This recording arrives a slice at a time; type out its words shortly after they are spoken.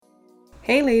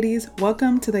Hey ladies,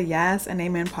 welcome to the Yes and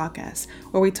Amen podcast,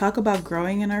 where we talk about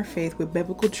growing in our faith with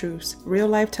biblical truths, real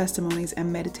life testimonies,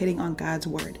 and meditating on God's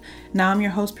word. Now I'm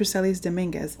your host, Priscelis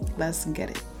Dominguez. Let's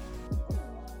get it.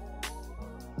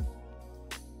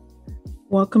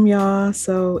 Welcome, y'all.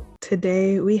 So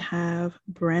today we have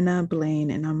Brenna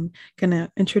Blaine, and I'm going to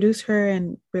introduce her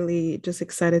and really just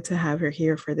excited to have her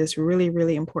here for this really,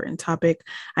 really important topic.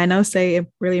 I know say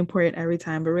really important every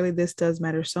time, but really this does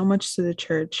matter so much to the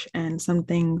church and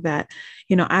something that,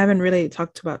 I haven't really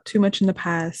talked about too much in the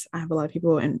past. I have a lot of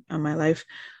people in my life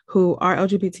who are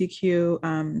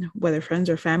LGBTQ, whether friends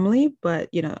or family, but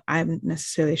I haven't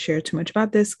necessarily shared too much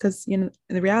about this because the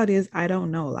reality is I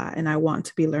don't know a lot, and I want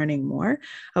to be learning more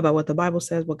about what the Bible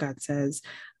says, what God says,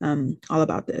 all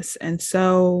about this. And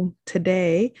so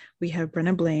today we have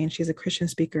Brenna Blaine. She's a Christian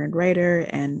speaker and writer,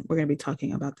 and we're going to be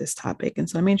talking about this topic. And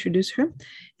so let me introduce her,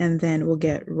 and then we'll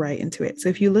get right into it. So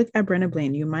if you look at Brenna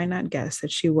Blaine, you might not guess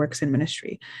that she works in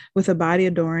ministry. With a body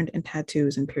adorned in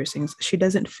tattoos and piercings, she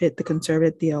doesn't fit the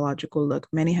conservative theological look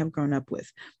many have grown up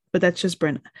with. But that's just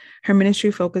Brenna. Her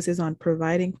ministry focuses on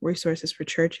providing resources for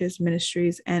churches,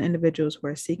 ministries, and individuals who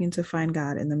are seeking to find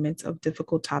God in the midst of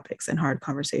difficult topics and hard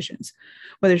conversations.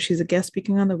 Whether she's a guest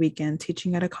speaking on the weekend,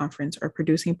 teaching at a conference, or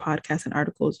producing podcasts and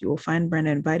articles, you will find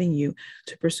Brenna inviting you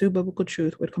to pursue biblical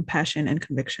truth with compassion and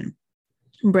conviction.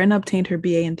 Brenna obtained her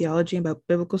BA in theology and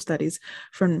biblical studies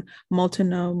from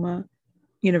Multnomah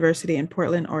University in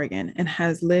Portland, Oregon, and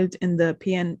has lived in the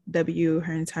PNW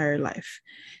her entire life.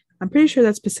 I'm pretty sure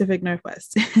that's Pacific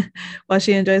Northwest. While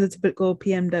she enjoys the typical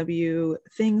PMW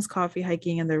things, coffee,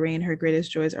 hiking, and the rain, her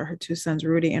greatest joys are her two sons,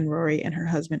 Rudy and Rory, and her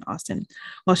husband, Austin.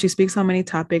 While she speaks on many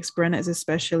topics, Brenna is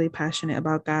especially passionate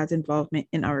about God's involvement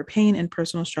in our pain and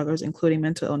personal struggles, including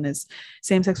mental illness,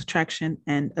 same-sex attraction,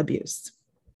 and abuse.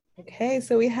 Okay,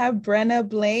 so we have Brenna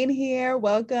Blaine here.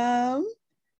 Welcome.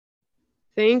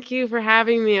 Thank you for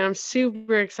having me. I'm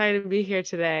super excited to be here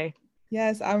today.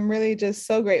 Yes, I'm really just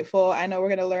so grateful. I know we're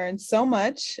going to learn so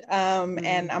much.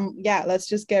 And let's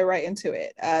just get right into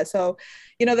it.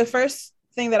 The first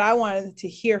thing that I wanted to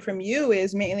hear from you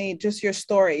is mainly just your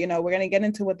story. We're going to get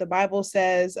into what the Bible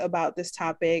says about this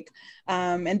topic,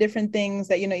 and different things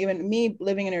that, even me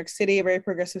living in New York City, a very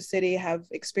progressive city, have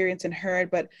experienced and heard.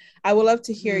 But I would love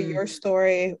to hear your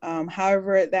story,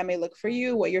 however that may look for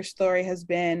you, what your story has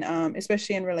been,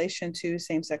 especially in relation to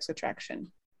same-sex attraction.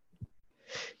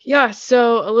 Yeah,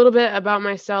 so a little bit about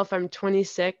myself. I'm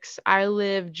 26. I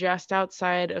live just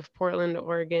outside of Portland,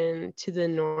 Oregon, to the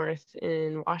north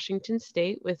in Washington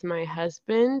State with my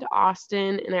husband,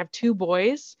 Austin, and I have two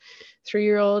boys,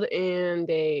 3-year-old and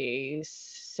a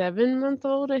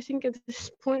 7-month-old, I think at this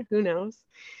point, who knows.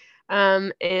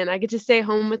 And I get to stay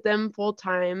home with them full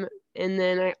time. And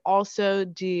then I also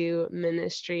do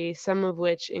ministry, some of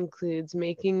which includes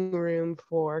making room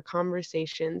for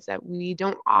conversations that we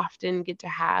don't often get to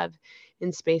have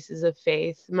in spaces of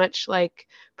faith, much like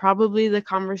probably the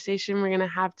conversation we're going to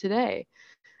have today.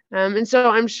 And so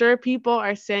I'm sure people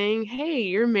are saying, hey,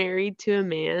 you're married to a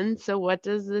man, so what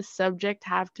does this subject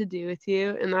have to do with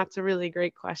you? And that's a really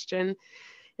great question.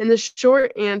 And the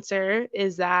short answer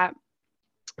is that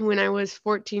when I was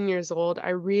 14 years old, I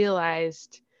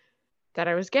realized that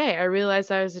I was gay. I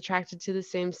realized I was attracted to the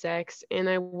same sex, and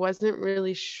I wasn't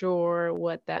really sure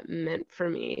what that meant for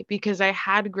me because I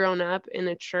had grown up in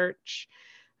a church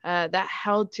that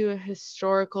held to a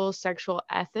historical sexual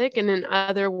ethic. And in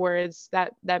other words,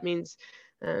 that means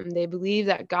they believe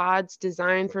that God's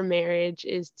design for marriage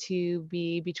is to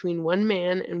be between one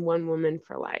man and one woman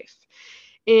for life.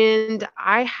 And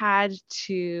I had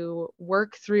to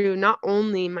work through not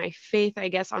only my faith, I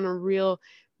guess, on a real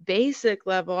basic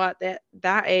level at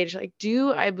that age. Like,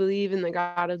 do I believe in the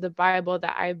God of the Bible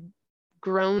that I've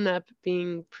grown up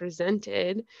being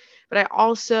presented? But I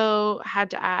also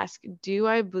had to ask, do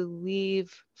I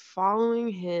believe following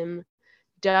him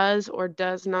does or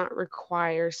does not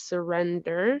require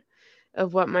surrender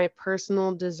of what my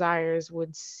personal desires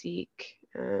would seek,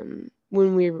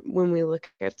 when we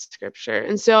look at scripture.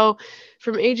 And so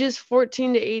from ages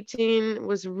 14 to 18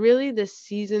 was really the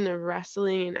season of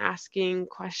wrestling and asking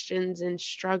questions and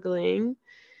struggling.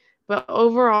 But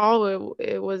overall,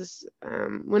 it was,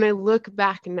 when I look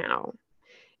back now,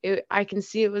 I can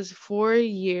see it was 4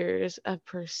 years of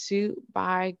pursuit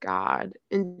by God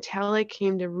until I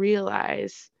came to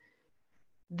realize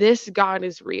this God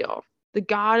is real. The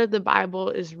God of the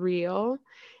Bible is real.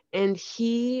 And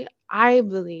I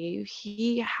believe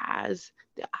he has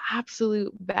the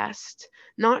absolute best,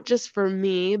 not just for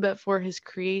me, but for his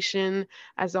creation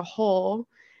as a whole.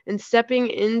 And stepping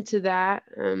into that,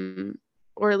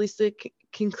 or at least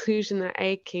conclusion that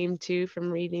I came to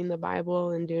from reading the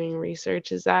Bible and doing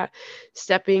research is that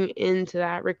stepping into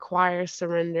that requires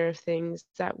surrender of things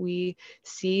that we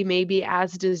see maybe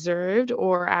as deserved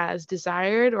or as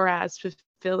desired or as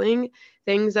fulfilling,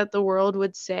 things that the world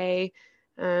would say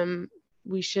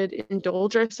we should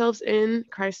indulge ourselves in.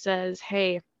 Christ says,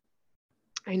 hey,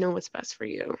 I know what's best for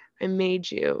you. I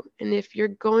made you. And if you're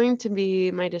going to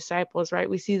be my disciples, right?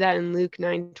 We see that in Luke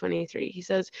 9:23. He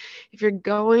says, if you're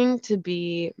going to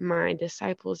be my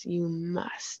disciples, you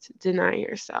must deny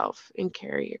yourself and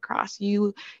carry your cross.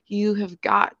 You have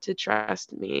got to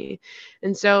trust me.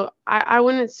 And so I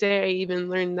wouldn't say I even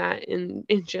learned that in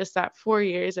just that 4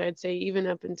 years. I'd say even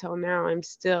up until now, I'm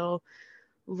still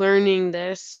learning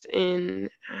this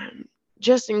in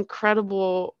just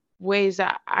incredible ways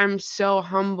that I'm so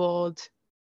humbled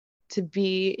to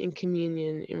be in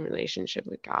communion in relationship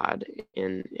with God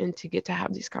and to get to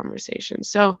have these conversations.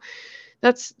 So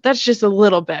that's just a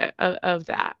little bit of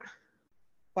that.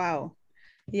 Wow.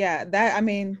 Yeah,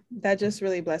 that just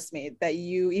really blessed me that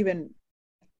you even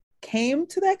came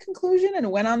to that conclusion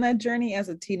and went on that journey as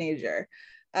a teenager.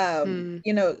 You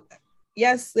know,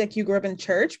 yes, like you grew up in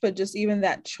church, but just even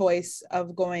that choice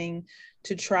of going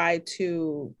to try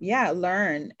to,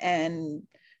 learn and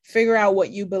figure out what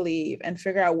you believe and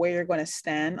figure out where you're going to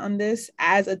stand on this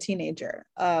as a teenager.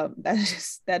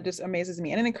 That just amazes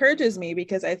me and it encourages me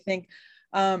because I think,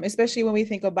 especially when we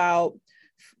think about,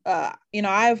 I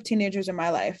have teenagers in my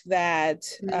life that,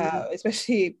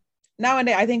 especially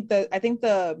nowadays, I think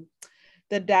the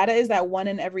data is that 1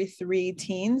 in every 3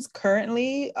 teens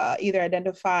currently either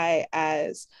identify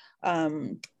as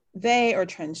they or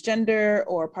transgender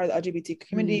or part of the LGBT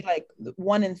community, like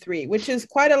 1 in 3, which is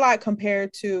quite a lot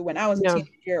compared to when I was a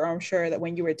teenager, or I'm sure that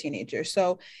when you were a teenager.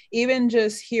 So even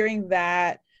just hearing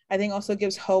that, I think also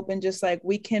gives hope and just like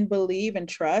we can believe and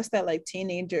trust that like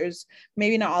teenagers,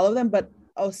 maybe not all of them, but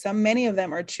many of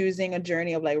them are choosing a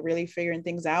journey of like really figuring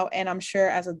things out. And I'm sure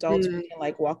as adults, we can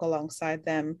like walk alongside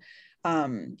them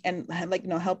and like,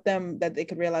 help them, that they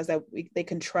could realize that they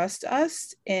can trust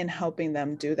us in helping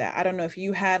them do that. I don't know if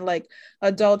you had like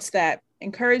adults that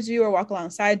encourage you or walk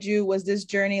alongside you. Was this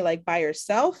journey like by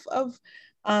yourself of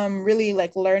really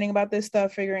like learning about this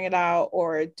stuff, figuring it out,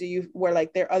 or were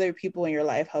like there other people in your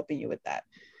life helping you with that?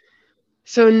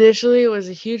 So initially it was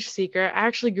a huge secret. I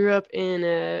actually grew up in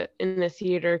a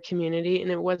theater community,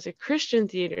 and it was a Christian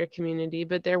theater community,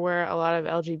 but there were a lot of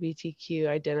LGBTQ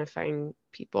identifying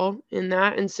people in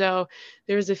that. And so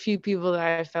there was a few people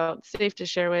that I felt safe to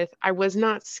share with. I was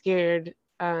not scared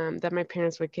that my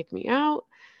parents would kick me out.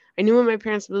 I knew what my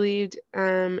parents believed,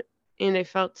 and I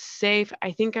felt safe.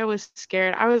 I think I was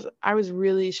scared. I was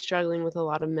really struggling with a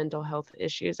lot of mental health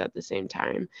issues at the same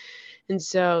time. And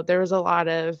so there was a lot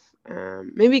of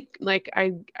maybe like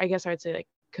I guess I would say like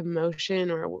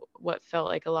commotion or what felt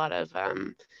like a lot of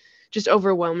just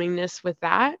overwhelmingness with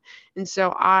that. And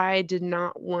so I did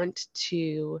not want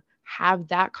to have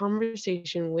that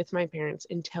conversation with my parents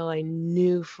until I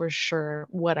knew for sure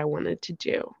what I wanted to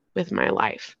do with my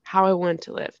life, how I wanted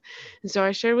to live. And so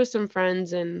I shared with some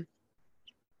friends, and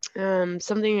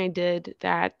something I did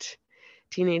that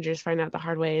teenagers find out the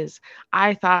hard way is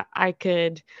I thought I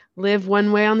could live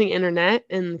one way on the internet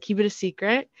and keep it a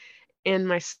secret. And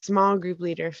my small group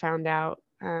leader found out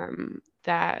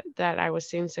that I was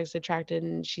same-sex attracted,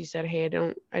 and she said, "Hey,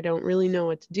 I don't really know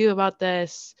what to do about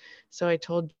this." So I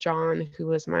told John, who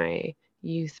was my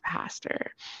youth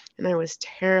pastor, and I was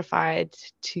terrified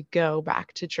to go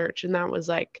back to church. And that was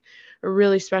like a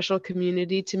really special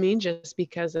community to me, just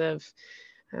because of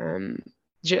um,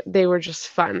 they were just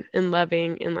fun and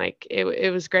loving, and like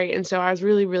it was great. And so I was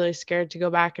really, really scared to go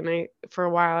back. And for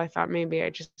a while, I thought maybe I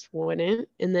just wouldn't.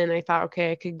 And then I thought,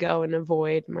 okay, I could go and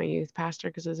avoid my youth pastor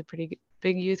because it was a pretty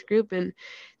big youth group. And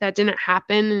that didn't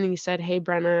happen. And he said, "Hey,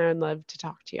 Brenna, I'd love to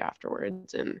talk to you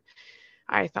afterwards." And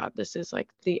I thought, this is like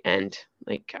the end.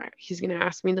 Like he's going to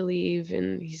ask me to leave,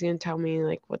 and he's going to tell me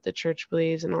like what the church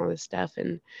believes and all this stuff.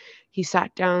 And he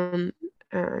sat down,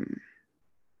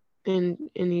 and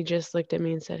he just looked at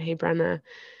me and said, "Hey, Brenna,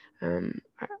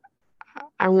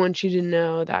 I want you to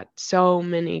know that so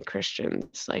many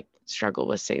Christians like struggle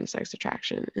with same-sex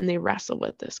attraction, and they wrestle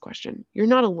with this question. You're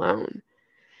not alone."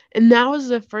 And that was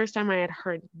the first time I had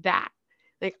heard that.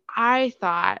 Like I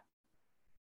thought,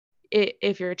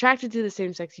 if you're attracted to the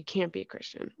same sex, you can't be a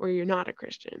Christian, or you're not a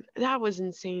Christian. That was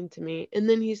insane to me. And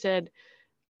then he said,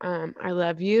 "I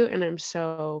love you, and I'm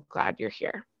so glad you're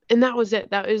here." And that was it.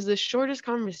 That was the shortest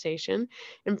conversation.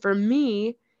 And for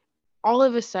me, all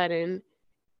of a sudden,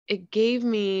 it gave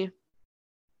me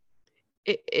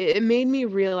it made me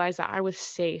realize that I was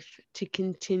safe to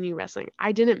continue wrestling.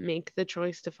 I didn't make the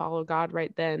choice to follow God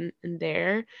right then and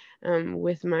there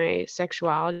with my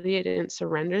sexuality. I didn't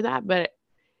surrender that, but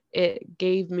it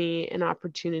gave me an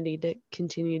opportunity to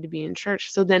continue to be in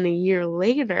church. So then a year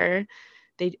later,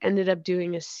 they ended up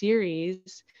doing a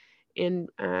series, and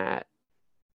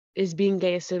is being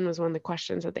gay a sin was one of the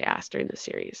questions that they asked during the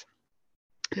series.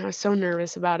 And I was so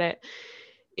nervous about it.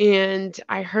 And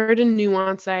I heard a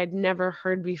nuance that I'd never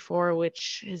heard before,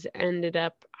 which has ended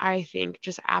up, I think,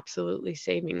 just absolutely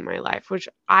saving my life, which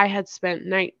I had spent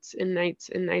nights and nights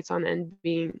and nights on end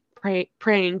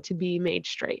praying to be made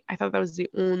straight. I thought that was the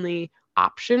only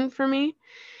option for me.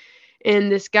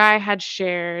 And this guy had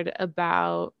shared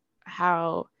about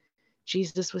how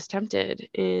Jesus was tempted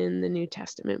in the New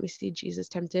Testament. We see Jesus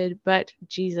tempted, but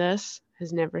Jesus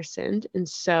has never sinned. And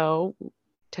so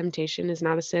temptation is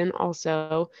not a sin.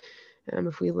 Also,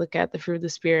 if we look at the fruit of the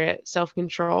Spirit,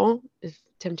 self-control, if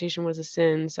temptation was a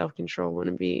sin, self-control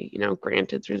wouldn't be,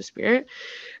 granted through the Spirit,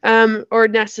 or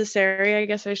necessary, I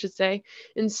guess I should say.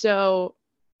 And so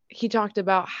he talked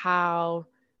about how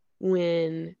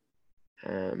when,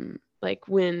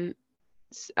 when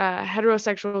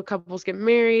heterosexual couples get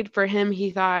married, for him,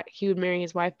 he thought he would marry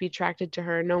his wife, be attracted to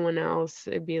her, no one else.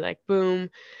 It'd be like, boom.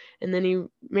 And then he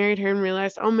married her and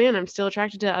realized, oh man, I'm still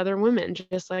attracted to other women,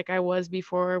 just like I was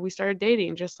before we started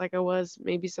dating, just like I was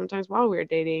maybe sometimes while we were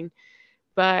dating.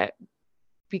 But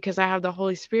because I have the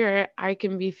Holy Spirit, I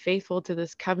can be faithful to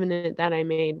this covenant that I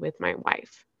made with my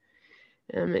wife.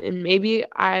 And maybe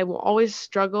I will always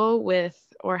struggle with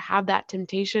or have that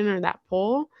temptation or that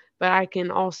pull, but I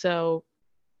can also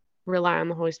rely on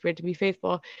the Holy Spirit to be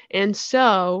faithful. And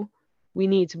so we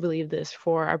need to believe this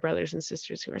for our brothers and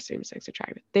sisters who are same-sex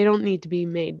attracted. They don't need to be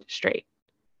made straight.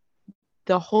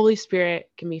 The Holy Spirit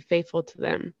can be faithful to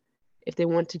them if they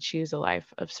want to choose a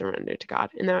life of surrender to God.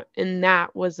 And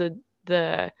that was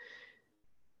the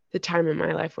time in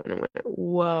my life when I went,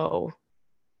 whoa,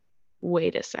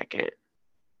 wait a second.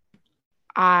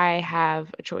 I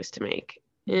have a choice to make.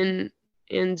 And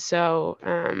so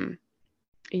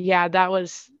yeah, that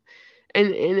was,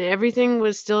 and everything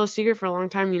was still a secret for a long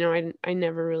time.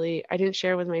 I didn't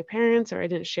share with my parents, or I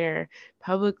didn't share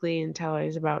publicly until I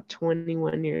was about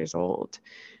 21 years old.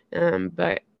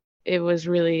 But it was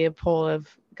really a pull of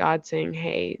God saying,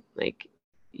 hey, like,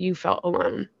 you felt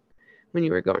alone when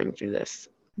you were going through this.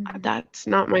 Mm-hmm. That's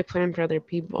not my plan for other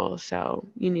people. So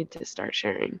you need to start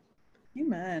sharing.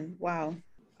 Amen. Wow.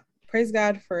 Praise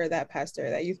God for that pastor,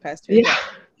 that youth pastor. Yeah.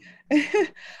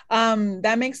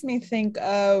 That makes me think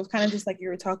of kind of just like you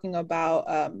were talking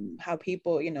about how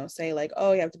people, say like,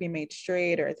 oh, you have to be made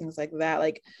straight or things like that.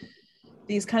 Like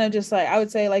these kind of just like, I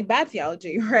would say like bad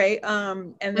theology, right?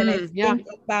 And then I think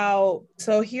about,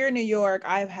 so here in New York,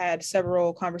 I've had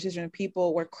several conversations with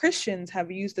people where Christians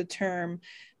have used the term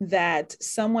that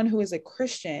someone who is a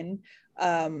Christian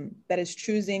that is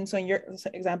choosing, so in your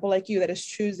example, like you, that is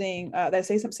choosing, that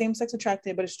say some same-sex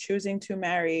attracted, but is choosing to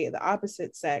marry the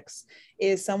opposite sex,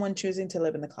 is someone choosing to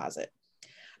live in the closet.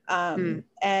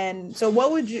 And so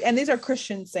what would you, and these are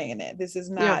Christians saying it, this is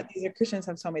not, these are Christians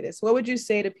have told me this. What would you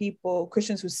say to people,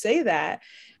 Christians who say that?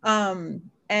 And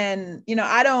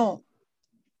I don't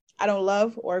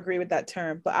love or agree with that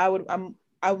term, but I'm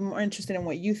more interested in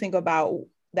what you think about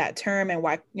that term and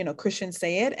why, Christians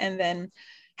say it. And then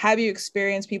have you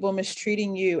experienced people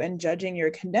mistreating you and judging you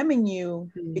or condemning you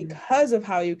because of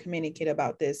how you communicate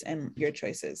about this and your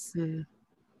choices?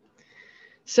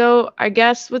 So I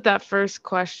guess with that first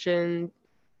question,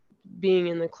 being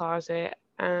in the closet,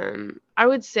 I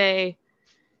would say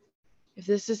if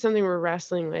this is something we're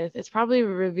wrestling with, it's probably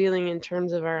revealing in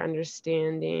terms of our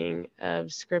understanding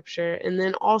of scripture, and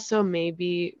then also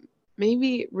maybe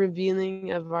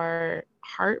revealing of our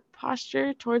heart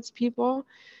posture towards people.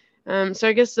 So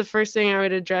I guess the first thing I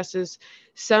would address is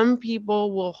some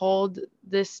people will hold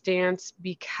this stance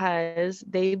because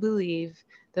they believe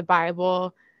the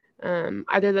Bible,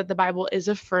 either that the Bible is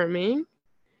affirming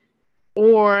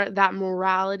or that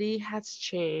morality has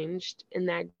changed and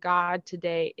that God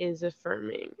today is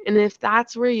affirming. And if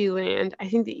that's where you land, I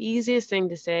think the easiest thing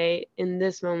to say in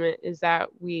this moment is that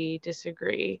we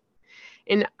disagree.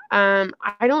 And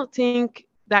I don't think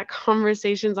that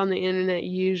conversations on the internet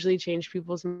usually change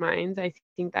people's minds. I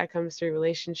think that comes through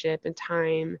relationship and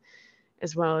time,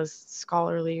 as well as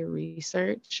scholarly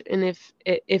research, and if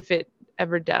it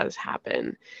ever does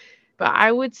happen. But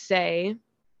I would say,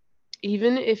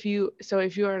 even if you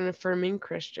are an affirming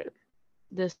Christian,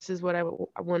 this is what I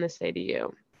want to say to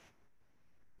you.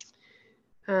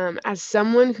 As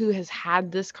someone who has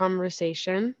had this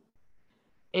conversation,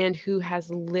 and who has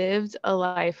lived a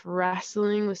life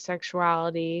wrestling with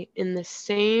sexuality in the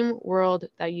same world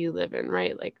that you live in,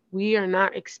 right? Like, we are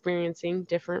not experiencing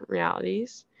different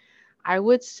realities. I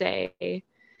would say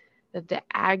that the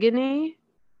agony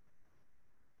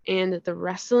and the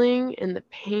wrestling and the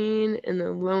pain and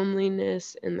the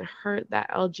loneliness and the hurt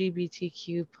that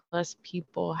LGBTQ plus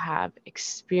people have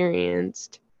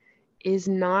experienced is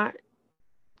not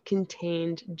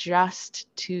contained just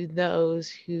to those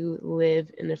who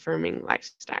live an affirming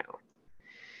lifestyle.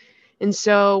 And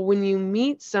so when you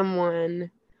meet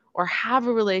someone or have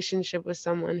a relationship with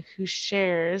someone who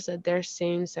shares that they're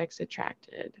same-sex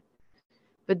attracted,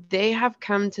 but they have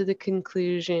come to the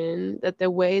conclusion that the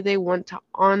way they want to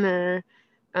honor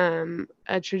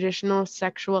a traditional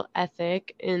sexual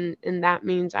ethic, and that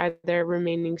means either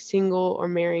remaining single or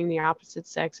marrying the opposite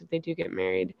sex if they do get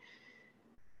married,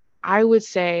 I would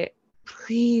say,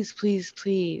 please, please,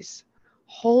 please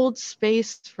hold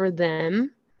space for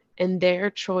them and their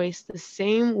choice the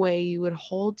same way you would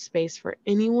hold space for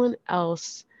anyone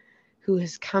else who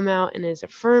has come out and is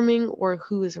affirming or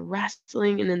who is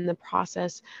wrestling and in the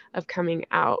process of coming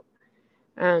out.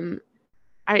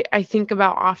 I think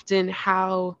about often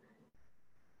how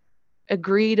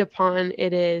agreed upon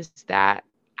it is that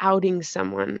outing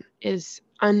someone is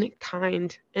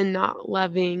unkind and not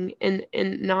loving and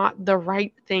not the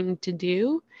right thing to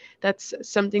do. That's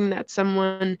something that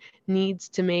someone needs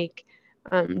to make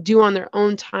do on their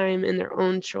own time and their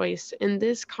own choice. In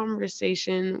this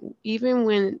conversation, even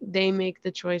when they make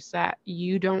the choice that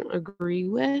you don't agree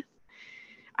with,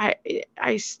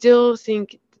 I still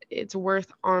think it's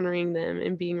worth honoring them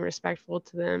and being respectful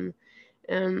to them.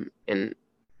 And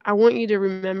I want you to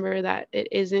remember that it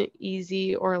isn't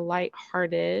easy or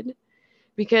lighthearted,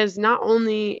 because not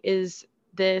only is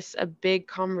this a big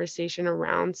conversation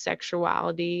around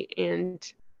sexuality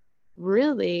and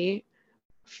really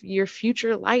your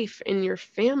future life and your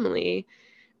family,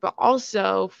 but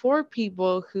also for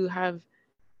people who have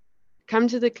come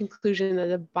to the conclusion that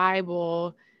the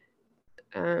Bible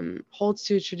holds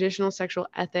to a traditional sexual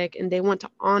ethic and they want to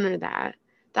honor that.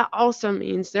 That also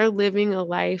means they're living a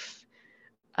life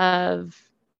of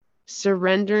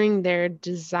surrendering their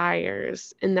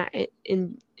desires, and that it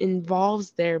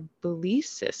involves their belief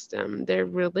system, their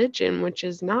religion, which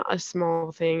is not a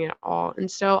small thing at all. And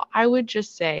so I would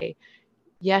just say,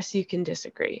 yes, you can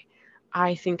disagree.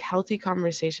 I think healthy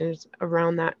conversations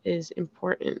around that is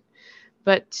important,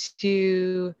 but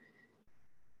to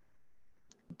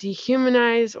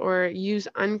dehumanize or use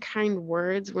unkind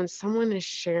words when someone is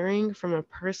sharing from a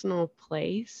personal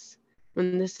place,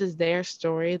 when this is their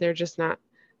story, they're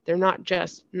not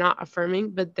just not affirming,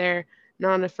 but they're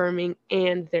non-affirming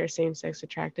and they're same-sex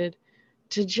attracted,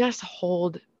 to just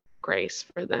hold grace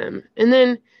for them. And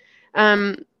then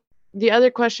the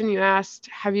other question you asked,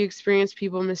 have you experienced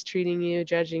people mistreating you,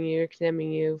 judging you, or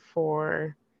condemning you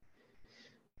for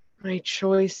my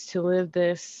choice to live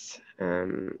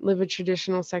a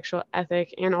traditional sexual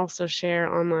ethic and also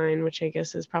share online, which I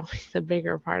guess is probably the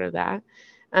bigger part of that.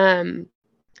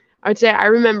 I would say I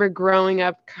remember growing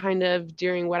up kind of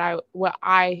during what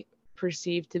I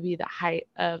perceived to be the height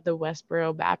of the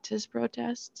Westboro Baptist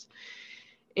protests.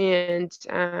 And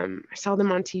I saw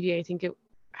them on TV.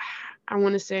 I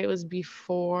want to say it was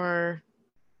before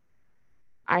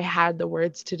I had the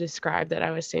words to describe that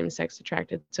I was same-sex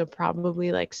attracted. So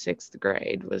probably like 6th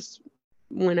grade was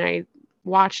when I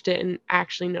watched it and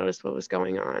actually noticed what was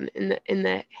going on. And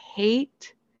the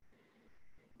hate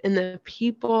and the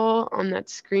people on that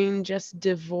screen just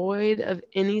devoid of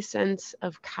any sense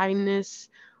of kindness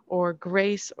or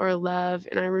grace or love.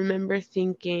 And I remember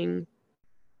thinking,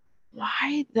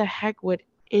 why the heck would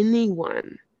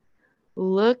anyone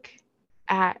look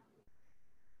at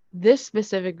this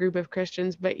specific group of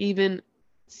Christians, but even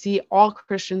see all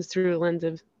Christians through a lens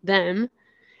of them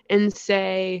and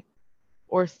say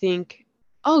or think,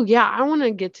 oh yeah, I want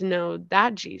to get to know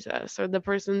that Jesus or the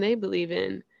person they believe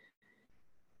in.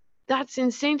 That's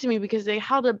insane to me, because they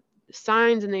held up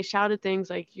signs and they shouted things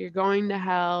like, you're going to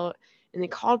hell, and they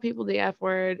called people the F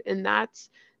word. And that's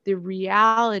the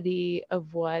reality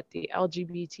of what the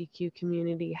LGBTQ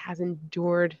community has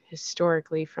endured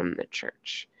historically from the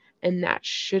church. And that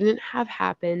shouldn't have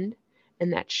happened,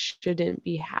 and that shouldn't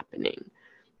be happening.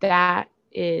 That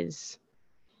is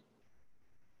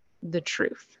the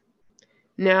truth.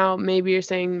 Now, maybe you're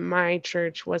saying my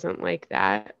church wasn't like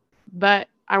that, but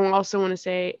I also want to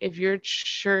say, if your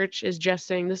church is just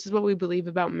saying this is what we believe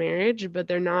about marriage, but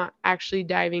they're not actually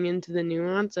diving into the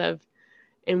nuance of,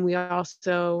 and we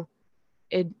also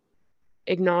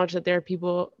acknowledge that there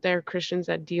are Christians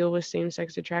that deal with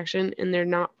same-sex attraction, and they're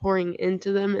not pouring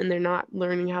into them, and they're not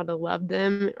learning how to love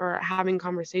them or having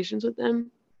conversations with them,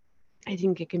 I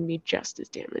think it can be just as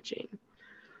damaging.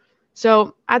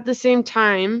 So at the same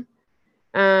time,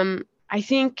 I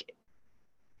think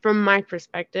from my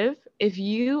perspective, if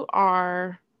you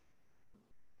are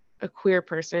a queer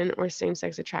person or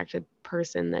same-sex attracted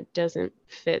person that doesn't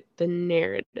fit the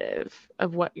narrative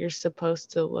of what you're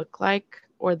supposed to look like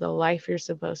or the life you're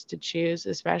supposed to choose,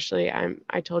 especially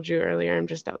I told you earlier, I'm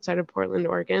just outside of Portland,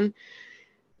 Oregon.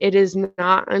 It is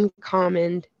not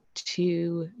uncommon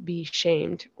to be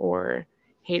shamed or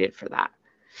hated for that.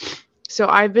 So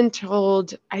I've been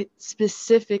told, I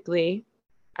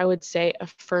would say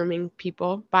affirming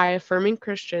people by affirming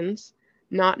Christians,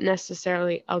 not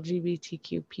necessarily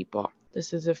LGBTQ people.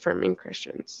 This is affirming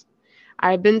Christians.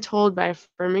 I've been told by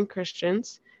affirming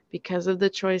Christians, because of the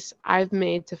choice I've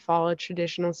made to follow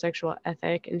traditional sexual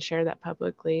ethic and share that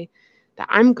publicly, that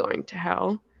I'm going to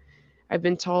hell. I've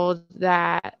been told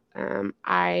that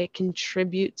I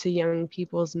contribute to young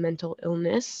people's mental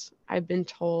illness. I've been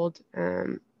told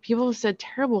people have said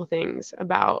terrible things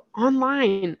about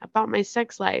online, about my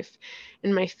sex life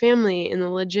and my family and the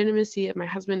legitimacy of my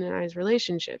husband and I's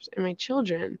relationships and my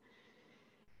children.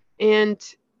 And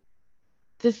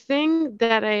the thing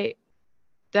that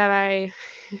I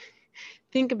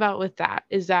think about with that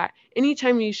is that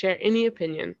anytime you share any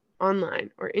opinion online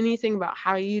or anything about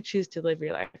how you choose to live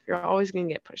your life, you're always going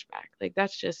to get pushback. Like,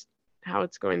 that's just how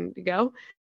it's going to go.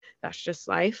 That's just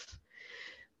life.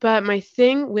 But my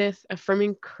thing with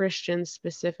affirming Christians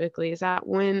specifically is that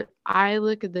when I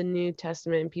look at the New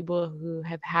Testament and people who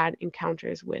have had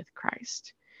encounters with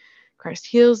Christ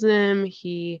heals them,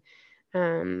 he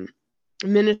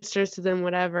ministers to them,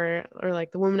 whatever, or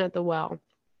like the woman at the well,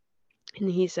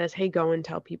 and he says, hey, go and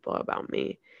tell people about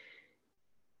me.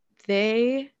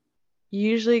 They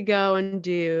usually go and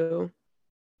do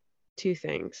two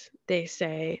things. They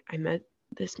say, I met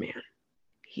this man.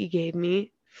 He gave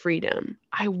me freedom.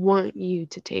 I want you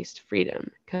to taste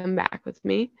freedom. Come back with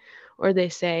me. Or they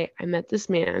say, I met this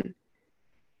man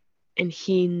and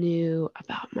he knew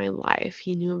about my life.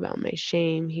 He knew about my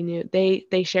shame. He knew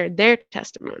they shared their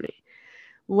testimony.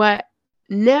 What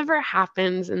never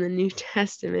happens in the New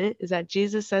Testament is that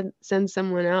Jesus sends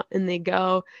someone out and they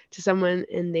go to someone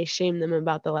and they shame them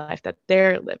about the life that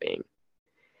they're living.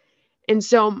 And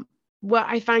so what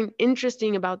I find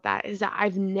interesting about that is that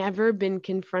I've never been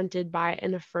confronted by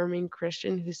an affirming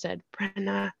Christian who said,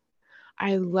 Brenna,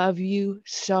 I love you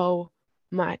so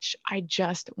much. I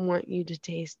just want you to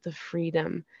taste the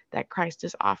freedom that Christ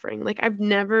is offering. Like, I've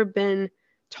never been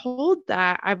told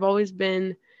that. I've always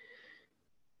been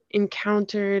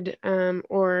encountered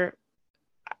or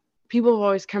people have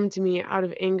always come to me out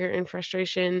of anger and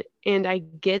frustration. And I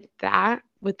get that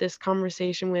with this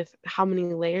conversation, with how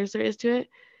many layers there is to it.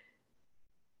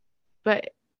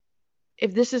 But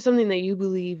if this is something that you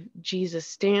believe Jesus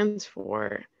stands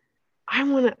for, I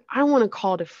want to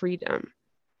call to freedom.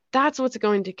 That's what's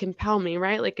going to compel me,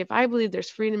 right? Like, if I believe there's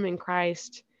freedom in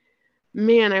Christ,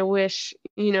 man, I wish,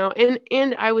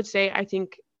 and I would say, I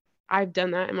think I've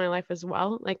done that in my life as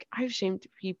well. Like, I've shamed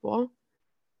people.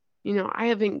 I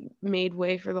haven't made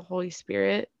way for the Holy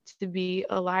Spirit to be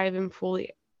alive and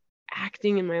fully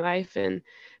acting in my life.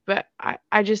 But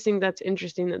I just think that's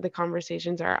interesting that the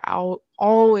conversations are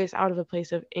always out of a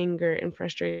place of anger and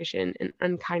frustration and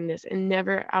unkindness, and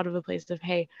never out of a place of,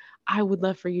 hey, I would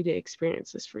love for you to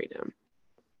experience this freedom.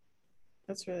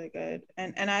 That's really good.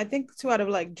 And I think too, out of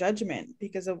like judgment,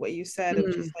 because of what you said,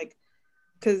 of just like,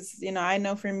 because I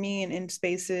know for me in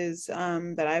spaces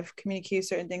that I've communicated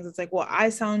certain things, it's like, well, I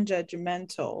sound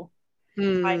judgmental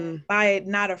by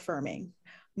not affirming,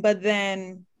 but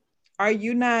then are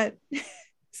you not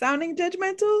sounding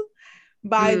judgmental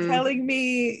by telling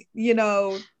me,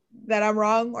 that I'm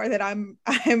wrong, or that I'm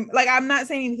like, I'm not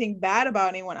saying anything bad about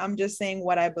anyone. I'm just saying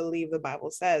what I believe the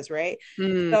Bible says, right?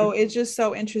 So it's just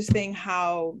so interesting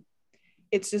how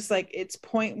it's just like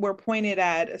we're pointed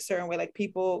at a certain way, like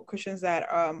people, Christians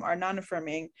that are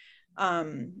non-affirming,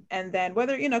 and then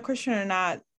whether Christian or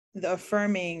not, the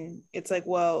affirming, it's like,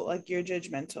 well, like, you're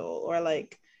judgmental, or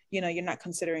like, you're not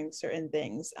considering certain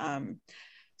things.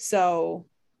 So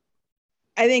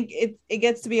I think it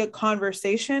gets to be a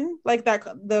conversation like that.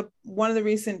 The one of the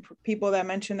recent people that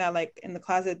mentioned that, like, in the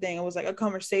closet thing, it was like a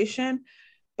conversation,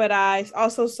 but I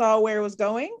also saw where it was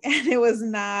going, and it was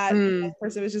not, the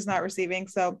person was just not receiving.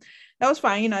 So that was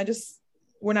fine.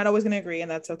 We're not always going to agree,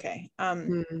 and that's okay.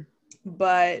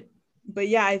 But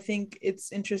yeah, I think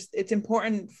it's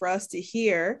important for us to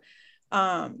hear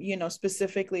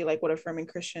specifically like what affirming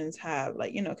Christians have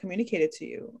like, communicated to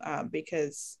you,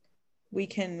 because we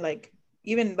can like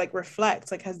even like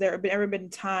reflect, like, has there ever been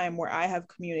time where I have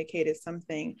communicated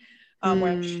something,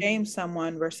 where I've shamed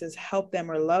someone versus help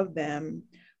them or love them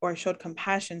or showed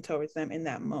compassion towards them in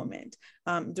that moment?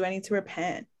 Do I need to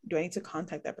repent? Do I need to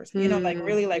contact that person? Like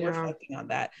really like reflecting on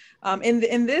that,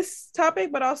 in this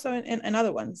topic, but also in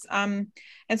other ones. And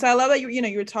so I love that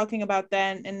you were talking about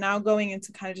that, and now going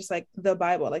into kind of just like the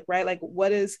Bible, like, right, like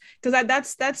what is, because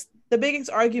that's the biggest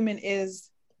argument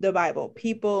is the Bible.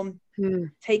 People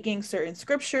taking certain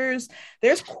scriptures.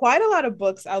 There's quite a lot of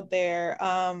books out there,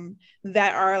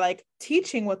 that are like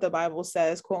teaching what the Bible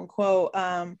says, quote unquote,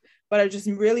 but are just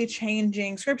really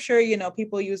changing scripture.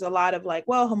 People use a lot of like,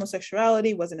 well,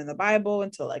 homosexuality wasn't in the Bible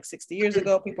until like 60 years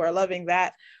ago. People are loving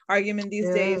that argument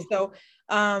these days. So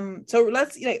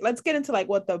let's get into like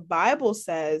what the Bible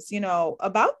says,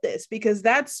 about this, because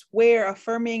that's where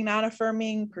affirming,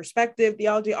 non-affirming, perspective,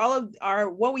 theology, all of our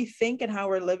what we think and how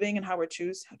we're living and how we're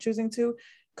choosing to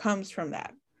comes from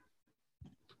that.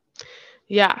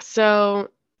 Yeah,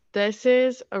 so this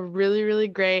is a really, really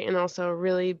great and also a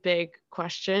really big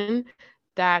question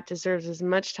that deserves as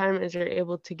much time as you're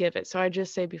able to give it. So I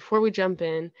just say, before we jump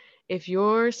in, if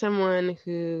you're someone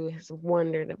who has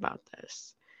wondered about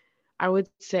this, I would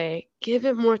say give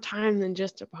it more time than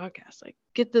just a podcast. Like,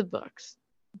 get the books,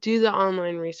 do the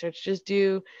online research, just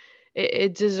do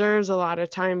it deserves a lot of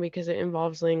time, because it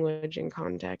involves language and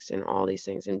context and all these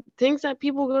things and things that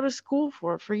people go to school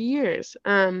for years.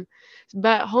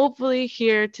 But hopefully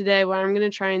here today, what I'm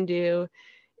going to try and do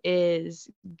is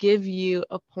give you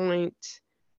a point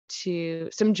to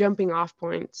some jumping off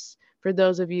points for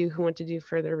those of you who want to do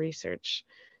further research.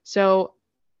 So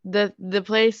the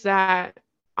place that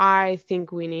I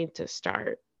think we need to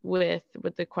start with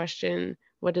the question,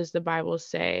 what does the Bible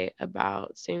say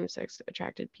about same-sex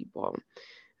attracted people,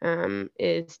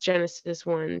 is Genesis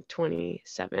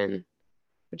 1:27,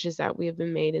 which is that we have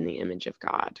been made in the image of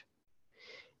God.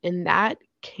 And that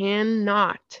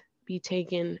cannot be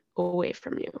taken away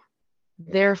from you.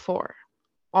 Therefore,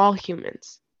 all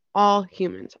humans,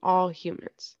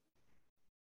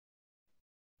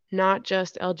 not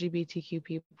just LGBTQ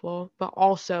people, but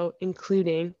also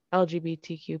including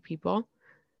LGBTQ people,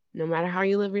 no matter how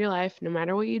you live your life, no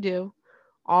matter what you do,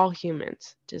 all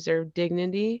humans deserve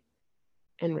dignity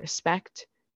and respect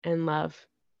and love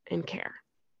and care.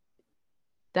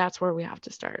 That's where we have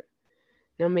to start.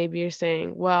 Now, maybe you're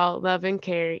saying, well, love and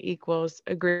care equals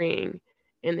agreeing.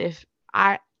 And if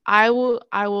I will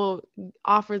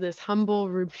offer this humble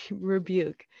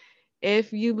rebuke.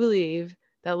 If you believe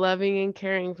that loving and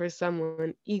caring for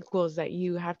someone equals that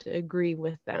you have to agree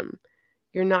with them,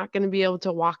 you're not going to be able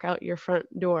to walk out your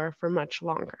front door for much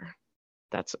longer.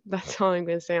 That's all I'm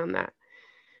going to say on that.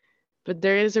 But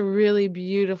there is a really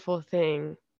beautiful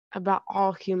thing about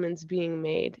all humans being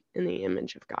made in the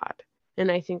image of God. And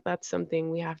I think that's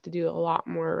something we have to do a lot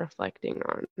more reflecting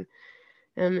on.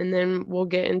 And then we'll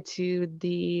get into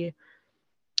the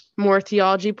more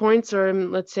theology points, or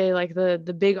let's say like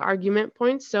the big argument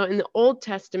points. So in the Old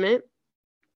Testament,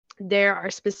 there are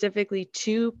specifically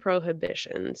two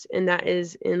prohibitions, and that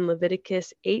is in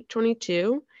Leviticus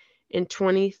 8:22 and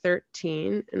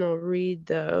 20:13, and I'll read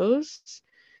those.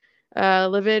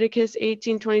 Leviticus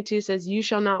 18:22 says, "You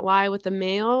shall not lie with a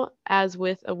male as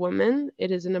with a woman;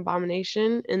 it is an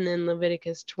abomination." And then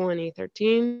Leviticus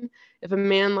 20:13, "If a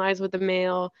man lies with a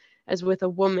male as with a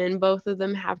woman, both of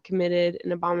them have committed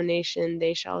an abomination;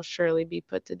 they shall surely be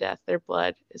put to death; their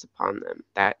blood is upon them."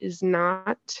 That is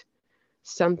not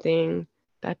something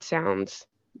that sounds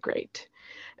great.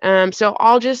 So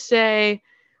I'll just say,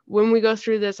 when we go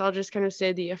through this, I'll just kind of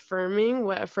say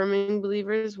what affirming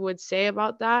believers would say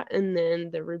about that, and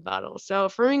then the rebuttal. So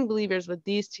affirming believers with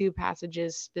these two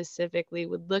passages specifically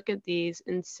would look at these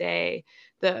and say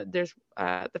the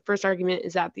first argument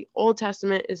is that the Old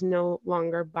Testament is no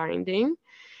longer binding.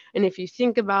 And if you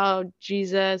think about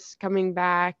Jesus coming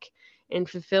back and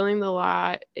fulfilling the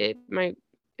law, it might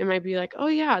be like, oh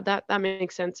yeah, that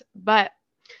makes sense. But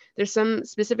there's some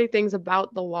specific things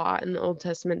about the law in the Old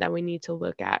Testament that we need to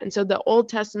look at. And so the Old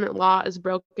Testament law is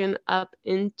broken up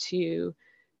into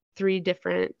three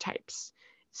different types.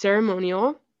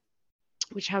 Ceremonial,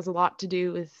 which has a lot to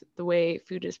do with the way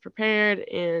food is prepared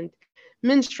and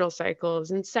menstrual cycles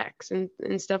and sex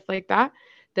and stuff like that.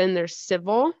 Then there's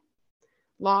civil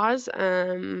laws.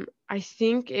 I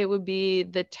think it would be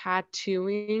the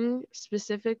tattooing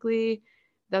specifically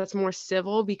that's more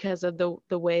civil, because of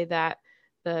the way that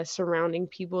the surrounding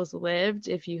peoples lived.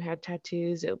 If you had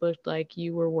tattoos, it looked like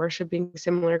you were worshiping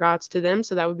similar gods to them.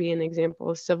 So that would be an example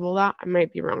of civil law. I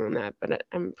might be wrong on that, but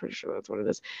I'm pretty sure that's what it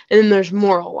is. And then there's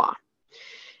moral law.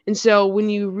 And so when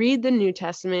you read the New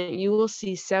Testament, you will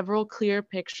see several clear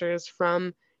pictures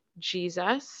from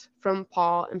Jesus, from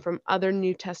Paul, and from other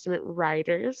New Testament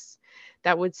writers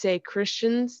that would say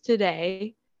Christians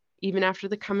today, even after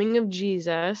the coming of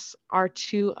Jesus, are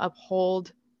to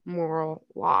uphold moral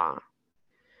law,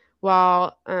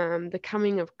 while the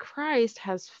coming of Christ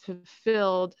has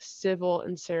fulfilled civil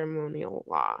and ceremonial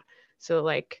law. So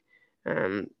like,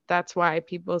 that's why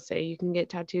people say you can get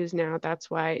tattoos now. That's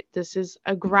why this is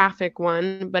a graphic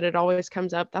one, but it always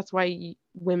comes up. That's why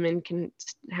women can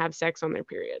have sex on their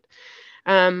period.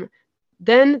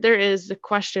 Then there is the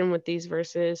question with these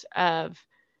verses of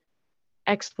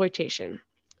exploitation.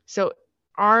 So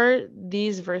are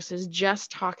these verses just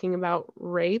talking about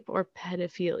rape or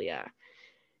pedophilia?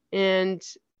 And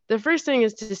the first thing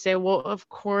is to say, well, of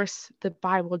course, the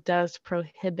Bible does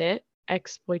prohibit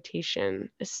exploitation,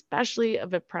 especially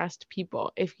of oppressed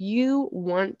people. If you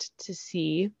want to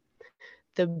see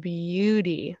the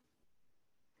beauty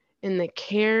and the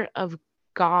care of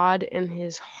God and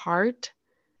his heart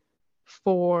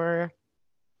for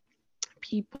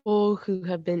people who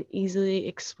have been easily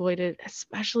exploited,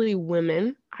 especially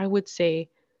women, I would say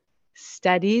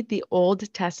study the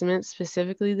Old Testament,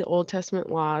 specifically the Old Testament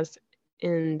laws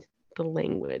and the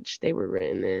language they were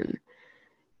written in.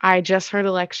 I just heard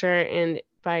a lecture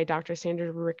by Dr.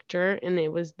 Sandra Richter, and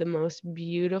it was the most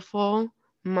beautiful,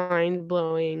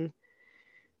 mind-blowing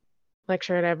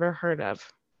lecture I'd ever heard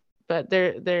of. But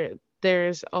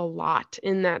there's a lot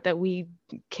in that we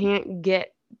can't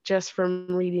get just from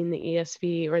reading the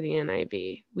ESV or the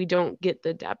NIV. We don't get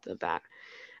the depth of that.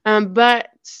 But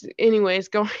anyways,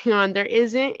 going on, there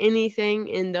isn't anything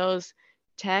in those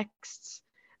texts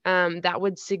that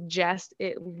would suggest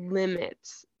it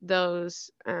limits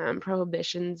those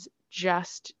prohibitions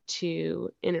just to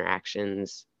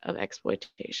interactions of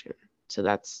exploitation. So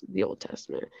that's the Old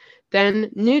Testament.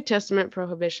 Then New Testament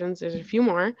prohibitions, there's a few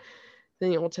more than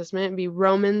the Old Testament. It'd be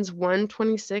Romans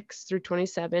 1:26 through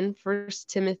 27, 1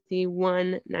 Timothy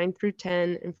 1:9 through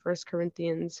 10, and 1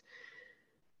 Corinthians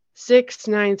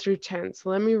 6:9 through 10. So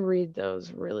let me read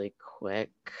those really quick.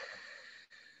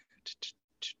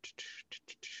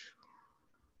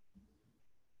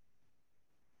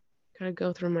 Gotta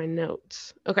go through my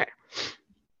notes. Okay.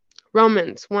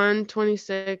 Romans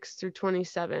 1:26 through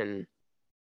 27.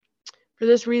 For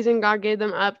this reason, God gave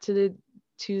them up to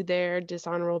their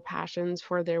dishonorable passions,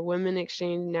 for their women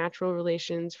exchanged natural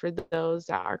relations for those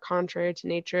that are contrary to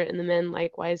nature, and the men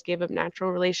likewise gave up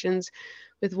natural relations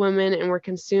with women and were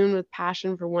consumed with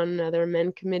passion for one another,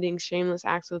 men committing shameless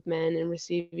acts with men and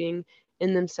receiving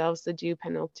in themselves the due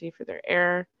penalty for their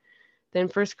error. Then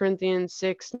 1 Corinthians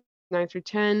 6:9 through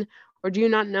 10. Or do you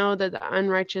not know that the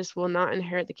unrighteous will not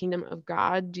inherit the kingdom of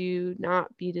God? Do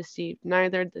not be deceived.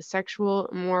 Neither the sexual,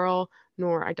 immoral,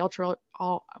 nor idolaters,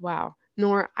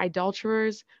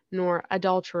 nor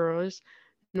adulterers,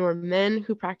 nor men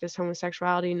who practice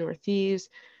homosexuality, nor thieves,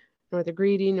 nor the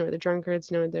greedy, nor the drunkards,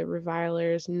 nor the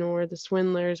revilers, nor the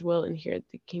swindlers will inherit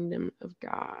the kingdom of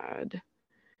God.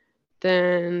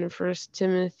 Then 1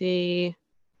 Timothy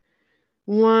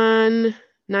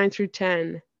 1:9 through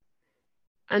 10.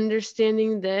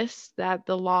 Understanding this, that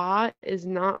the law is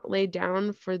not laid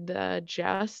down for the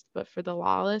just, but for the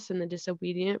lawless and the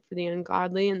disobedient, for the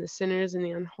ungodly and the sinners and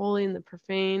the unholy and the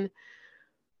profane,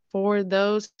 for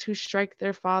those who strike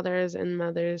their fathers and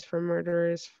mothers, for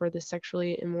murderers, for the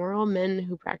sexually immoral, men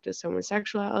who practice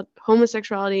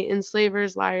homosexuality,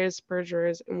 enslavers, liars,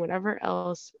 perjurers, and whatever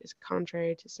else is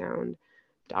contrary to sound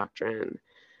doctrine.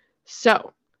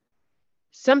 So,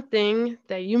 something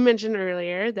that you mentioned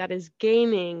earlier that is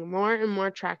gaining more and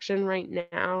more traction right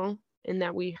now, and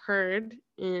that we heard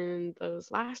in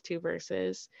those last two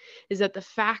verses, is that the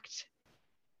fact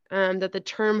that the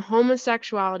term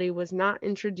homosexuality was not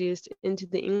introduced into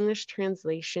the English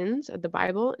translations of the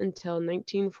Bible until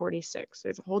 1946.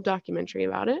 There's a whole documentary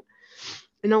about it.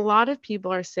 And a lot of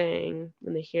people are saying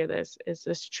when they hear this, is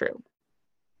this true?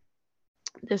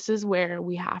 This is where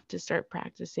we have to start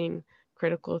practicing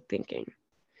critical thinking.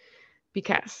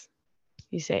 Because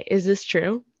you say, is this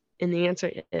true? And the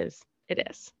answer is, it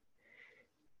is.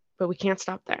 But we can't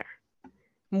stop there.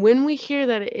 When we hear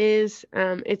that it is,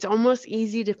 it's almost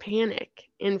easy to panic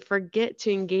and forget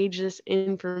to engage this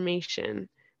information,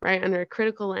 right, under a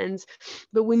critical lens.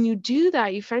 But when you do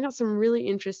that, you find out some really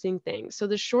interesting things. So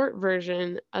the short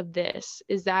version of this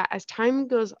is that as time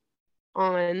goes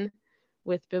on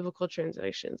with biblical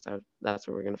translations. So that's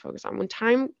what we're going to focus on. When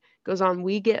time goes on,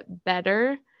 we get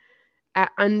better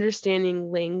at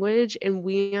understanding language, and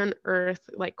we unearth,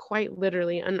 like quite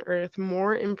literally unearth,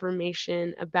 more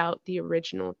information about the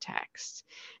original text.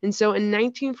 And so in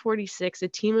 1946, a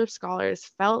team of scholars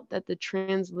felt that the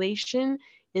translation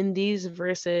in these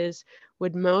verses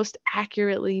would most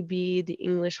accurately be the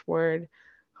English word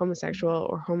homosexual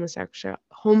or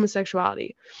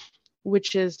homosexuality,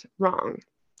 which is wrong.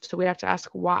 So we have to ask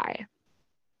why.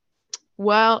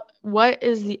 Well, what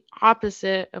is the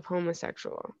opposite of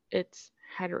homosexual? It's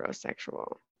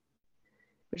heterosexual,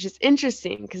 which is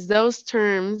interesting because those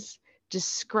terms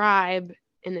describe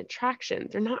an attraction.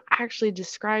 They're not actually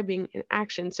describing an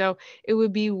action. So it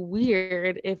would be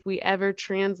weird if we ever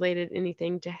translated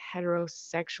anything to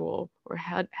heterosexual or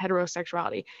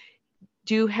heterosexuality.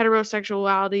 Do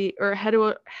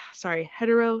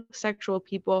heterosexual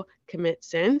people commit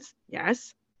sins?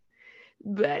 Yes.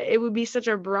 But it would be such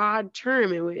a broad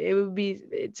term.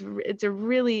 It's a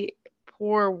really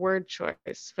poor word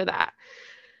choice for that.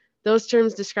 Those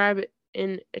terms describe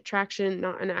an attraction,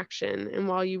 not an action. And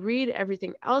while you read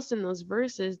everything else in those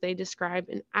verses, they describe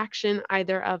an action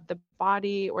either of the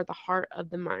body or the heart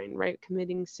of the mind, right?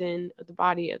 Committing sin of the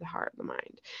body, of the heart, of the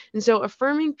mind. And so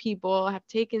affirming people have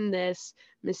taken this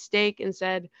mistake and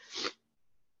said,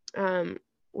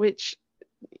 which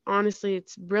honestly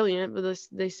it's brilliant, but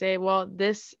they say, well,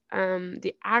 this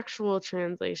the actual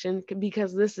translation,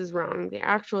 because this is wrong, the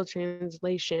actual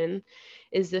translation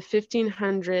is the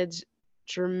 1500s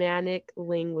Germanic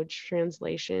language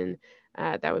translation.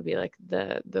 That would be like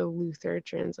the Luther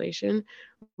translation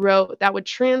wrote, that would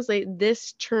translate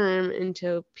this term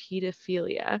into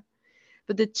pedophilia.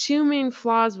 But the two main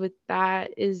flaws with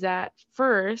that is that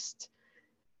first,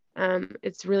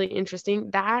 it's really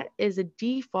interesting, that is a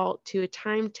default to a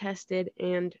time-tested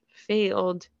and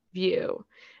failed view.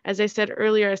 As I said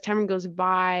earlier, as time goes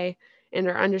by and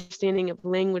our understanding of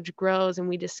language grows and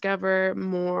we discover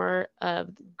more of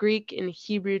Greek and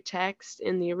Hebrew text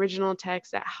in the original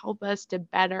text that help us to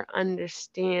better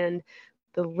understand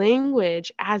the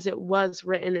language as it was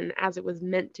written and as it was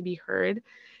meant to be heard,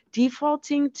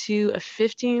 defaulting to a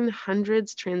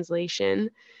 1500s translation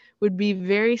would be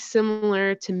very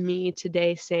similar to me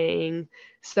today saying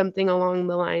something along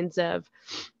the lines of,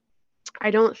 I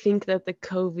don't think that the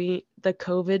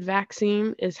COVID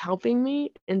vaccine is helping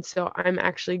me, and so I'm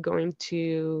actually going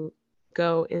to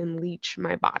go and leech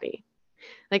my body.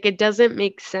 Like, it doesn't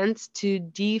make sense to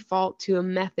default to a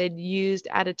method used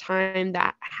at a time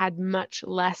that had much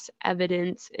less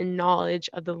evidence and knowledge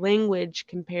of the language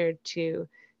compared to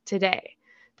today.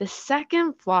 The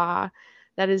second flaw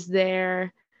that is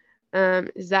there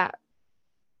is that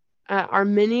are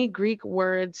many Greek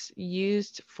words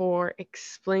used for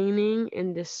explaining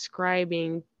and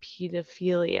describing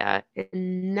pedophilia,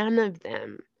 and none of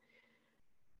them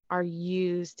are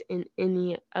used in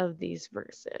any of these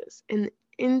verses. And the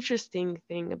interesting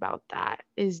thing about that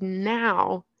is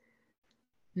now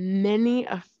many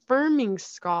affirming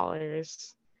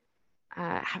scholars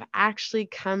have actually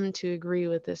come to agree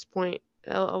with this point.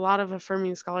 A lot of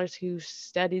affirming scholars who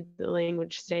studied the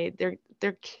language say there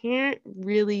can't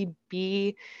really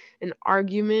be an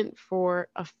argument for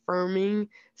affirming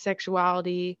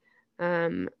sexuality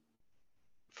from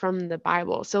the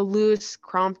Bible. So Lewis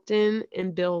Crompton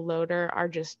and Bill Loader are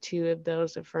just two of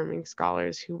those affirming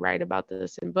scholars who write about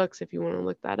this in books, if you want to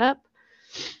look that up.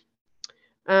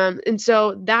 And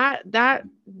so that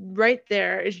right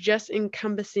there is just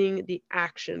encompassing the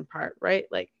action part, right?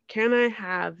 Like, can I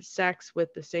have sex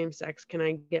with the same sex? Can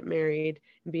I get married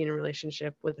and be in a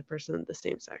relationship with a person of the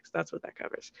same sex? That's what that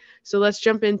covers. So let's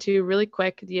jump into really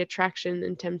quick the attraction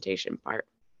and temptation part.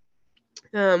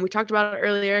 We talked about it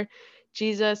earlier.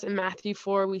 Jesus in Matthew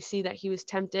 4, we see that he was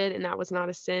tempted and that was not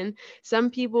a sin. Some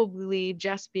people believe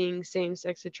just being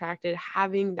same-sex attracted,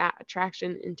 having that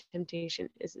attraction and temptation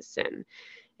is a sin.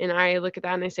 And I look at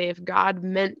that and I say, if God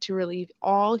meant to relieve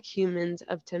all humans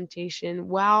of temptation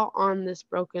while on this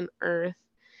broken earth,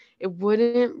 it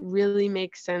wouldn't really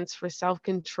make sense for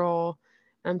self-control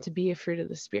to be a fruit of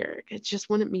the Spirit. It just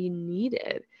wouldn't be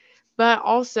needed. But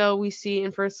also we see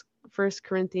in First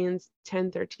Corinthians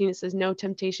 10:13, it says, no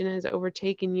temptation has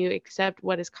overtaken you except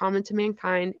what is common to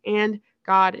mankind, and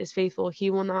God is faithful. He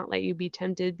will not let you be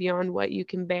tempted beyond what you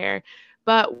can bear.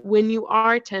 But when you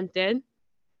are tempted,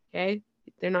 okay,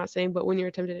 they're not saying, but when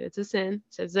you're tempted, it's a sin. It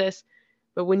says this,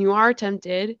 but when you are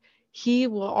tempted, he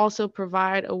will also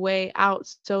provide a way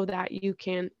out so that you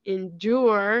can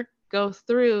endure, go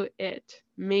through it,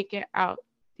 make it out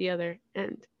the other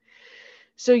end.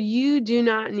 So you do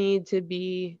not need to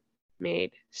be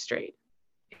made straight.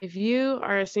 If you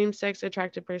are a same-sex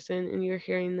attracted person and you're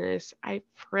hearing this, I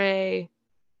pray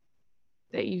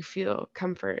that you feel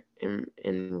comfort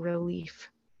and relief.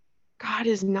 God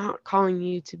is not calling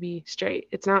you to be straight.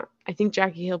 It's not, I think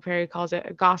Jackie Hill Perry calls it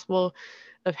a gospel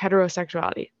of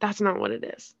heterosexuality. That's not what it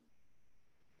is.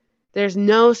 There's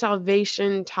no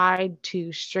salvation tied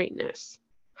to straightness.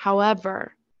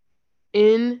 However,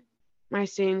 in my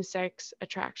same-sex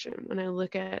attraction, when I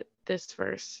look at this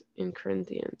verse in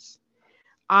Corinthians,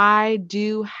 I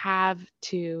do have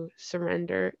to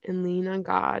surrender and lean on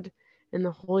God and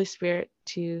the Holy Spirit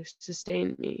to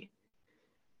sustain me.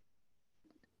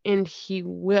 And He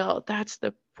will. That's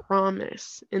the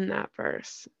promise in that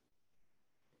verse.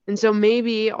 And so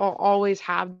maybe I'll always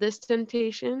have this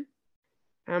temptation.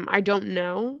 I don't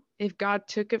know. If God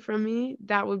took it from me,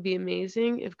 that would be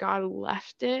amazing. If God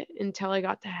left it until I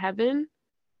got to heaven,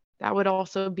 that would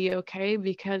also be okay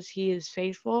because He is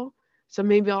faithful. So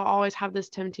maybe I'll always have this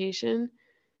temptation.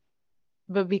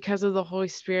 But because of the Holy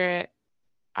Spirit,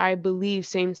 I believe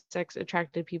same-sex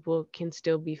attracted people can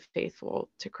still be faithful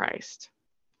to Christ.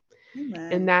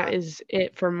 Amen. And that is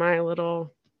it for my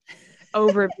little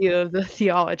overview of the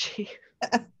theology.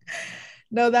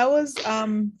 No, that was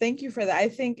thank you for that. I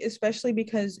think especially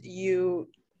because you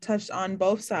touched on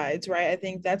both sides, right? I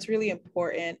think that's really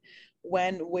important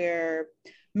when we're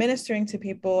ministering to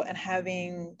people and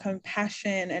having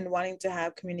compassion and wanting to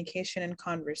have communication and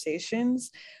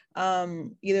conversations,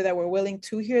 either that we're willing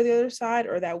to hear the other side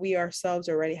or that we ourselves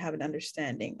already have an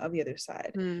understanding of the other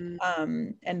side.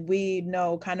 And we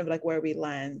know kind of like where we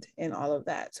land in all of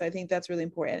that. So I think that's really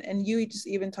important. And you just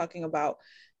even talking about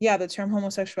the term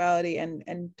homosexuality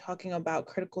and talking about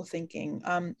critical thinking.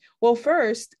 Well,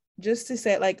 first, just to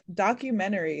say, like,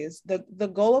 documentaries, the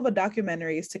goal of a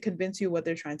documentary is to convince you what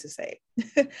they're trying to say.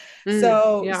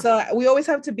 So we always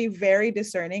have to be very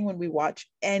discerning when we watch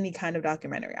any kind of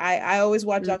documentary. I always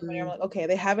watch documentary. I'm like, okay,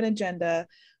 they have an agenda.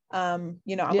 I'm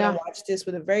gonna watch this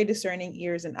with a very discerning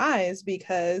ears and eyes,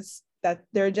 because that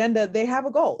their agenda, they have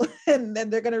a goal and then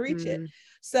they're gonna reach it.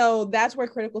 So that's where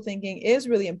critical thinking is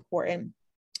really important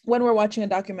when we're watching a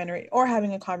documentary or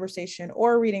having a conversation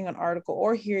or reading an article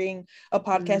or hearing a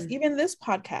podcast, even this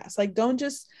podcast. Like, don't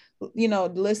just,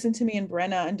 listen to me and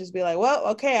Brenna and just be like, well,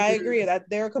 okay, I agree that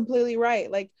they're completely right.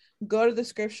 Like, go to the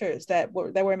scriptures that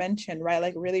were mentioned, right?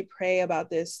 Like, really pray about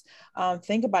this.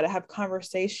 Think about it, have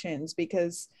conversations,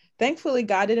 because thankfully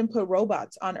God didn't put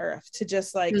robots on earth to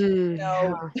just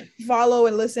follow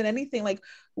and listen anything. Like,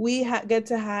 we get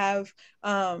to have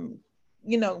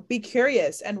be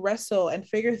curious and wrestle and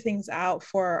figure things out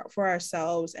for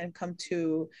ourselves and come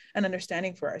to an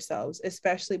understanding for ourselves,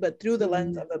 especially but through the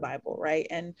lens of the Bible, right?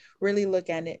 And really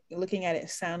looking at it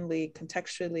soundly,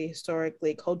 contextually,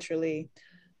 historically, culturally,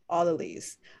 all of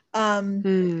these.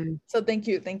 So thank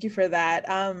you for that.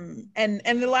 And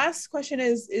the last question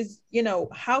is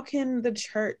how can the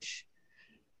church,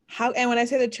 and when I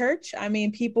say the church, I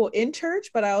mean people in church,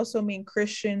 but I also mean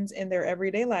Christians in their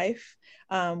everyday life,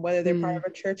 whether they're part of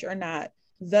a church or not.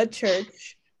 The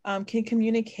church can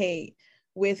communicate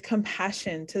with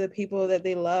compassion to the people that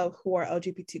they love who are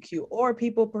LGBTQ, or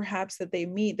people perhaps that they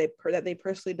meet that they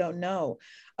personally don't know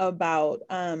about,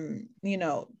 to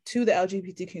the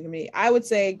LGBTQ community. I would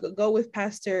say go with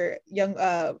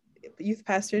youth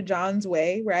pastor John's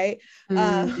way, right?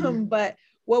 But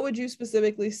what would you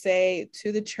specifically say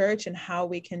to the church and how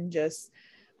we can just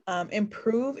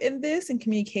improve in this in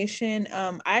communication?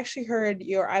 I actually heard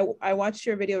I watched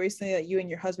your video recently that you and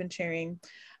your husband sharing,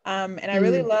 and I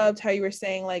really loved how you were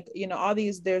saying, like,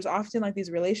 there's often like these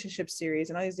relationship series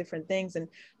and all these different things, and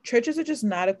churches are just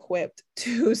not equipped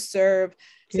to serve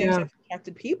same-sex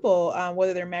attracted people,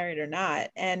 whether they're married or not.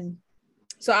 And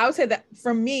so I would say that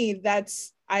for me,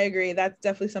 I agree, that's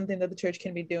definitely something that the church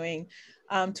can be doing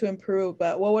to improve.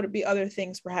 But what would be other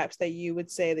things perhaps that you would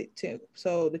say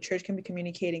so the church can be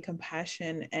communicating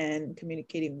compassion and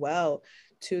communicating well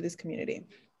to this community?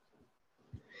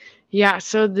 Yeah,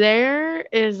 so there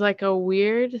is like a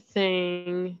weird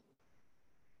thing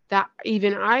that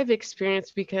even I've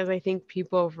experienced, because I think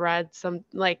people have read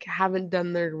haven't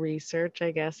done their research,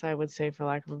 I guess I would say, for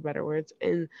lack of better words,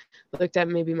 and looked at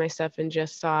maybe my stuff and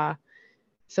just saw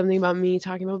something about me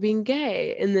talking about being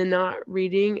gay and then not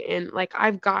reading. And like,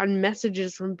 I've gotten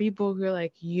messages from people who are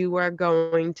like, you are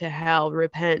going to hell,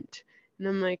 repent. And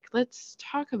I'm like, let's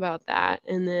talk about that.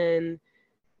 And then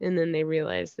they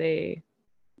realize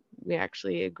we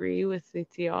actually agree with the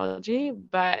theology.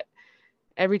 But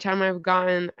every time I've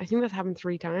gotten, I think that's happened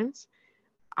 3 times,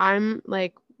 I'm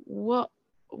like,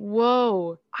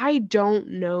 whoa, I don't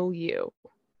know you.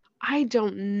 I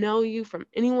don't know you from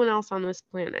anyone else on this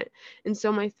planet. And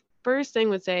so first thing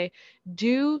would say,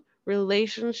 do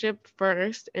relationship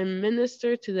first and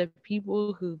minister to the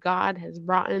people who God has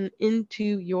brought into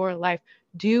your life.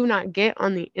 Do not get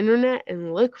on the internet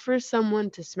and look for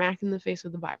someone to smack in the face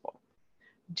with the Bible.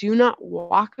 Do not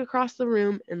walk across the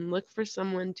room and look for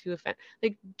someone to offend.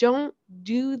 Like, don't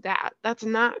do that. That's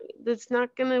not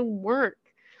gonna work.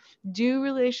 Do Like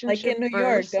relationship in New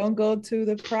York, first. don't go to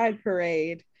the Pride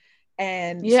Parade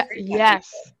and Yeah, scream at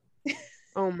yes. people.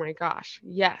 Oh my gosh.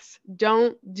 Yes.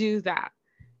 Don't do that.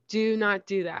 Do not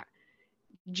do that.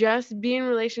 Just be in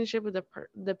relationship with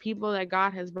the people that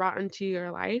God has brought into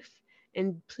your life.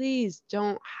 And please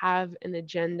don't have an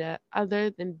agenda other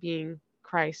than being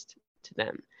Christ to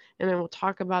them. And I will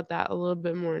talk about that a little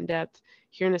bit more in depth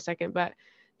here in a second. But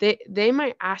they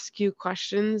might ask you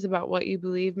questions about what you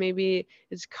believe. Maybe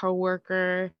it's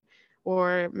coworker,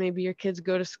 or maybe your kids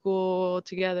go to school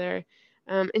together.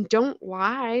 And don't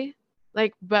lie.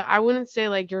 Like, but I wouldn't say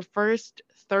like your first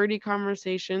 30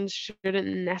 conversations shouldn't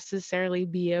necessarily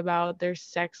be about their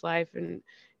sex life and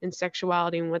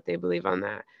sexuality and what they believe on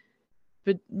that.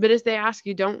 But if they ask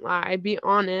you, don't lie, be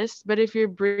honest. But if you're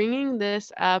bringing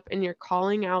this up and you're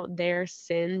calling out their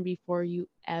sin before you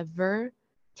ever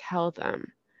tell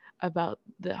them about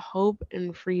the hope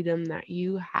and freedom that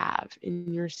you have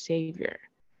in your Savior,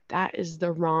 that is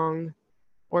the wrong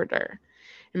order.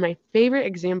 And my favorite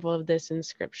example of this in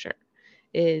scripture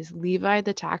is Levi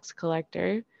the tax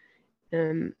collector.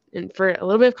 And for a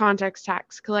little bit of context,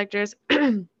 tax collectors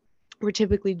were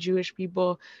typically Jewish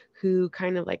people who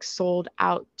kind of like sold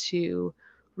out to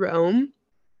Rome.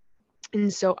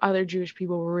 And so other Jewish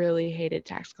people really hated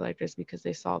tax collectors because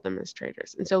they saw them as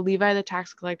traitors. And so Levi the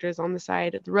tax collector is on the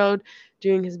side of the road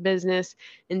doing his business,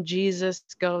 and Jesus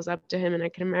goes up to him. And I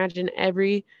can imagine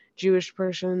every Jewish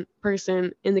person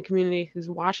in the community who's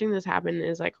watching this happen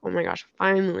is like, oh my gosh,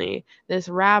 finally, this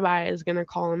rabbi is going to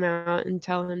call him out and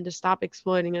tell him to stop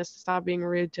exploiting us, to stop being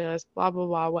rude to us, blah, blah,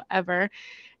 blah, whatever.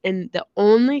 And the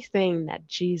only thing that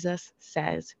Jesus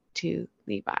says to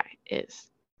Levi is,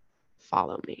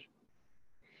 follow me.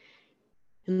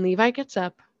 And Levi gets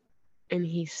up and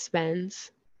he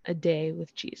spends a day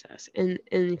with Jesus. And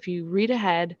if you read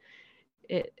ahead,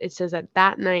 it says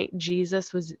that night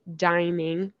Jesus was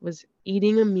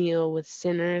eating a meal with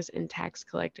sinners and tax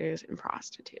collectors and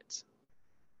prostitutes.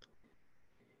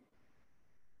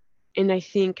 And I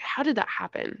think, how did that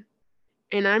happen?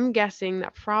 And I'm guessing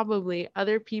that probably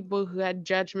other people who had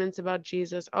judgments about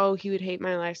Jesus, oh, he would hate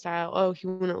my lifestyle, oh, he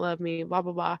wouldn't love me, blah,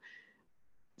 blah, blah,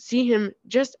 see him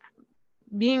just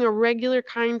being a regular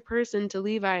kind person to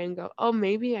Levi and go, oh,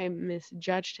 maybe I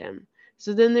misjudged him.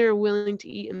 So then they're willing to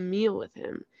eat a meal with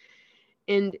him.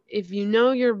 And if you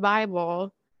know your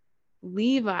Bible,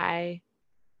 Levi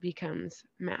becomes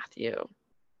Matthew,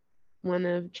 one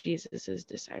of Jesus's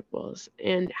disciples.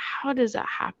 And how does that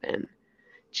happen?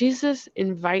 Jesus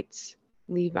invites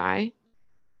Levi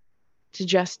to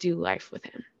just do life with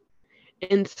him.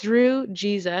 And through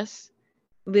Jesus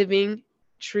living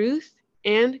truth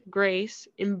and grace,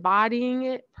 embodying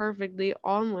it perfectly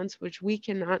all in once, which we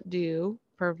cannot do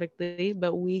perfectly,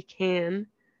 but we can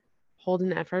hold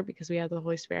an effort because we have the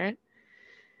Holy Spirit.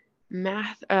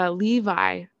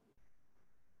 Levi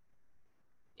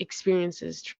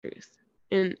experiences truth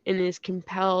and is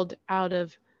compelled out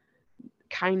of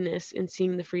kindness and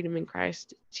seeing the freedom in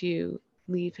Christ to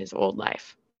leave his old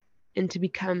life and to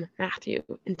become Matthew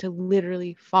and to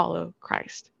literally follow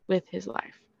Christ with his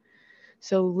life.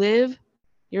 So live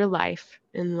your life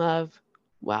and love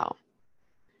well.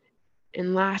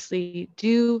 And lastly,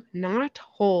 do not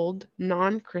hold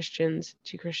non-Christians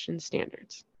to Christian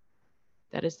standards.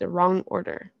 That is the wrong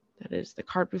order. That is the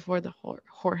cart before the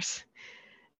horse.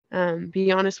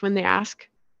 Be honest when they ask.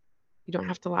 You don't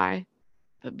have to lie,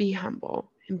 but be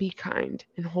humble and be kind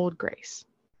and hold grace.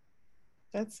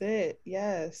 That's it.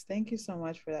 Yes. Thank you so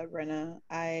much for that, Brenna.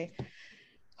 I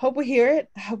hope we hear it.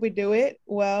 I hope we do it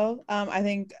well. I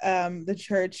think the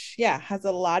church, has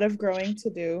a lot of growing to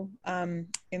do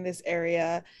in this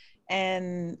area.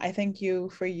 And I thank you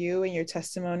for you and your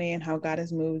testimony and how God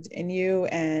has moved in you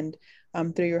and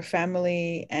through your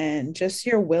family and just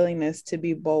your willingness to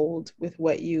be bold with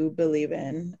what you believe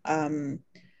in. I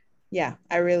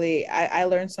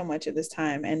learned so much at this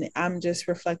time, and I'm just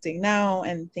reflecting now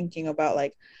and thinking about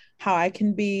like how I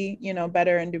can be,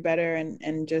 better and do better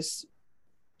and just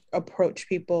approach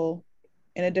people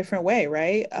in a different way,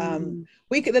 right?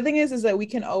 The thing is that we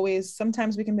can always,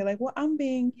 sometimes we can be like, well, I'm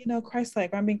being,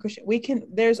 Christ-like, or I'm being Christian.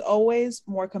 There's always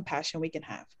more compassion we can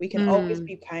have. We can always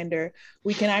be kinder.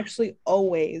 We can actually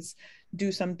always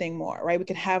do something more, right? We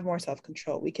can have more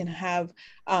self-control. We can have,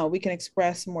 we can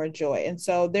express more joy. And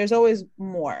so there's always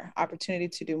more opportunity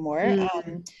to do more.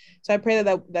 Mm. So I pray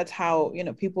that's how,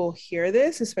 people hear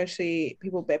this, especially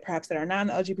people perhaps that are not in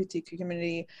the LGBTQ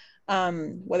community,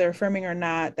 whether affirming or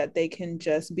not, that they can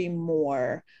just be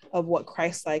more of what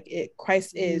Christ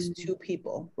is to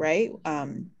people, right?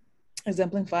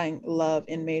 Exemplifying love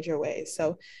in major ways.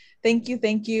 So thank you.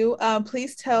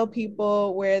 Please tell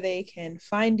people where they can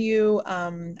find you. I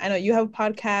know you have a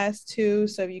podcast too,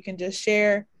 so you can just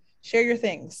share your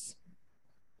things.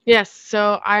 Yes,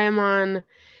 so I am on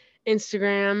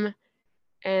Instagram,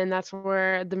 and that's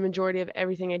where the majority of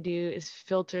everything I do is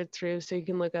filtered through. So you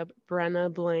can look up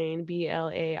Brenna Blain,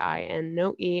 Blain,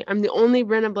 no E. I'm the only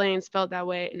Brenna Blain spelled that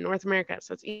way in North America,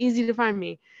 so it's easy to find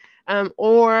me.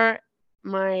 Or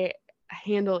my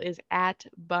handle is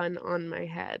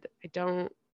 @BunOnMyHead.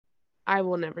 I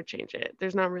will never change it.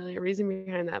 There's not really a reason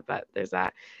behind that, but there's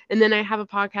that. And then I have a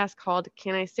podcast called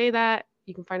Can I Say That?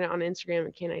 You can find it on Instagram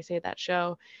at Can I Say That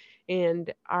Show.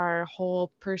 And our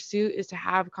whole pursuit is to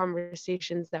have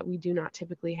conversations that we do not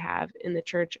typically have in the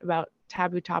church about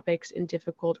taboo topics and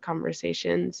difficult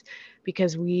conversations,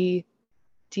 because we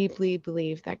deeply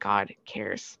believe that God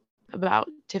cares about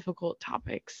difficult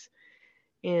topics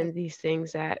and these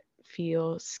things that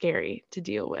feel scary to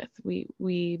deal with.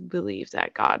 We believe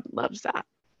that God loves that.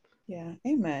 Yeah,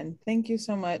 amen. Thank you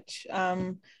so much.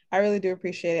 I really do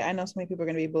appreciate it. I know so many people are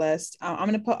going to be blessed. I'm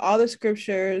going to put all the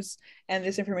scriptures and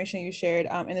this information you shared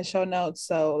in the show notes.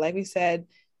 So like we said,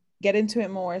 get into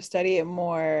it more, study it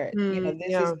more.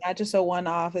 This is not just a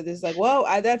one-off. It is like, whoa,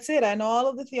 that's it. I know all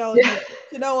of the theology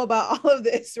to know about all of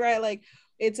this, right? Like,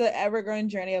 it's an ever-growing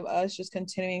journey of us just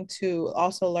continuing to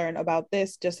also learn about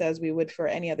this, just as we would for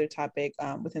any other topic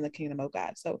within the kingdom of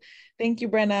God. So thank you,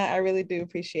 Brenna. I really do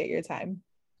appreciate your time.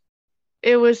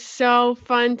 It was so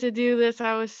fun to do this.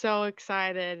 I was so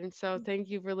excited. And so thank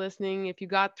you for listening. If you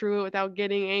got through it without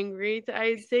getting angry,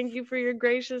 I thank you for your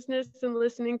graciousness and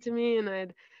listening to me. And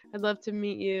I'd love to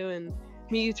meet you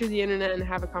through the internet and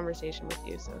have a conversation with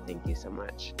you. So thank you so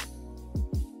much.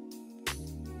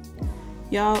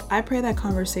 Y'all, I pray that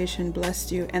conversation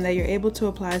blessed you and that you're able to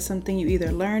apply something you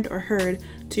either learned or heard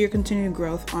to your continued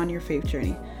growth on your faith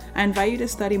journey. I invite you to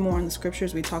study more on the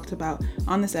scriptures we talked about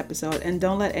on this episode, and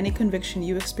don't let any conviction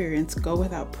you experience go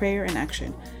without prayer and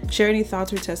action. Share any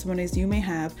thoughts or testimonies you may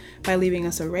have by leaving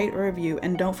us a rate or review,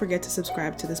 and don't forget to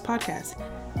subscribe to this podcast.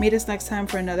 Meet us next time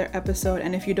for another episode,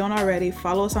 and if you don't already,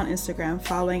 follow us on Instagram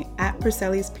following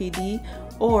 @PriscellisPD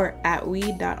or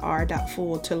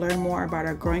 @we.r.fool to learn more about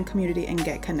our growing community and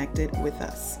get connected with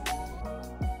us.